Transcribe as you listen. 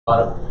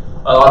a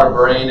lot of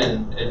brain,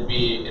 and it'd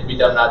be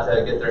dumb not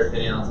to get their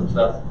opinion on some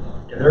stuff.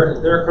 Yeah,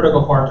 they're a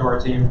critical part to our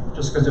team.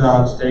 Just because they're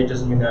not on stage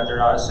doesn't mean that they're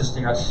not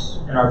assisting us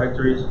in our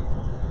victories.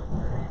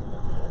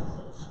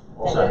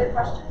 Any other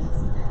questions?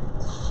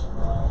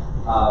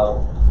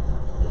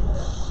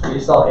 We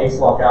saw Ace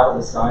walk out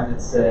with a sign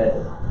that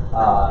said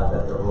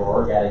that the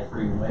Roar got a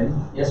free win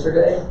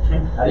yesterday.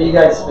 How do you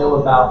guys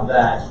feel about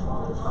that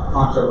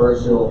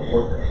controversial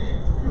forfeit?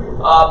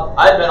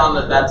 I've been on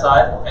that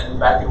side, and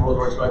back in World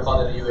War II, I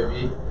called it a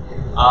UAV.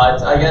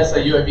 I guess a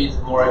UAV is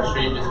more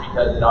extreme just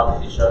because it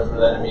obviously shows where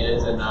the enemy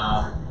is, and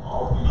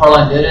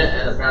Harline didn't,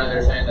 and apparently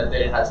they're saying that they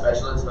didn't have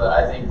specialists, but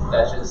I think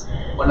that's just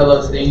one of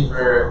those things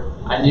where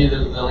I knew that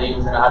the league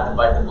was going to have to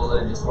bite the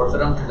bullet and just forfeit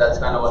them, because that's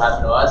kind of what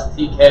happened to us.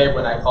 TK,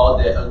 when I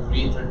called it,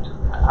 agreed to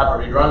have a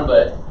rerun,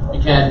 but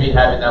you can't be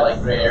having that like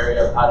gray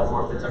area of how to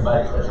forfeit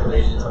somebody, especially if they're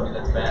using something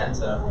that's banned.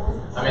 So,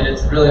 I mean,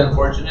 it's really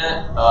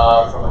unfortunate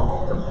from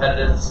a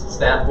competitive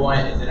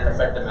standpoint. It didn't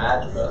affect the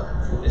match, but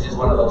it's just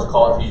one of those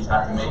calls you just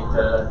have to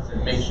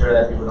make sure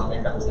that people don't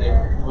make that mistake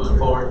moving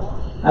forward.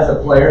 As a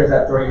player, does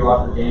that throw you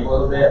off the game a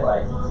little bit?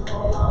 Like,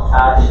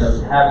 having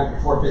to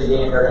forfeit a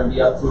game, they're going to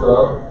be up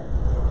 2-0?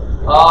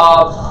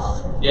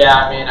 Yeah,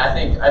 I mean, I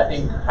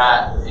think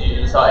Pat,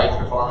 you saw Ake's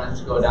performance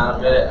go down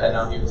a bit. I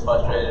know he was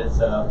frustrated,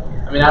 so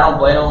I mean, I don't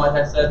blame him, like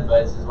I said,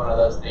 but it's just one of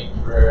those things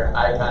where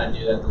I kind of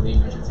knew that the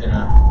league was just going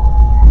to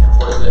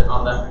enforce it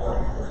on them.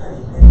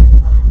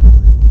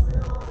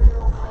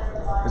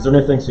 Is there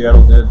anything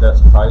Seattle did that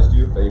surprised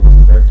you that you were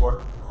prepared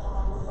for?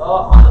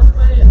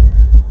 Honestly,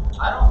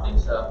 I don't think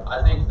so.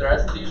 I think the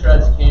rest of these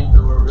shreds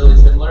were really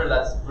similar.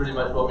 That's pretty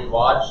much what we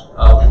watched.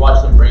 We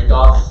watched some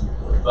breakoffs,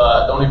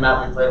 but the only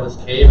map we played was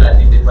Cave, and I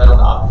think they played on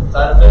the opposite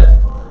side of it.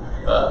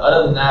 But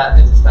other than that,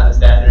 it's just kind of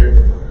standard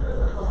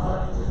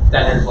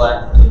play.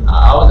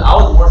 I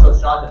was more so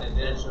shocked that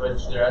they didn't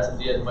switch their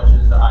S&D as much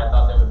as I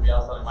thought they would be. I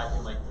was telling my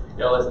team, like,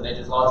 yo, listen, they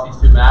just lost these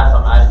 2 maps.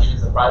 I'm not even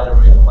surprised that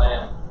we're going to play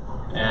them,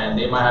 and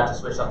they might have to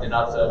switch something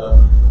up. So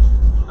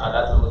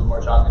that's what was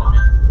more shocking to me.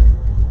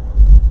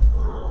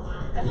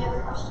 Any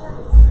other questions?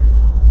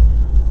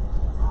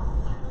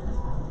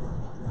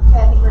 Okay,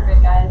 I think we're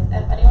good, guys.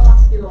 If anyone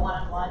wants to do a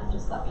one-on-one,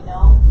 just let me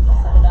know. I'll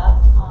set it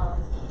up.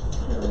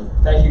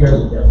 Thank you, guys.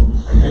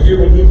 Thank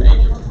you.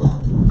 Thank you.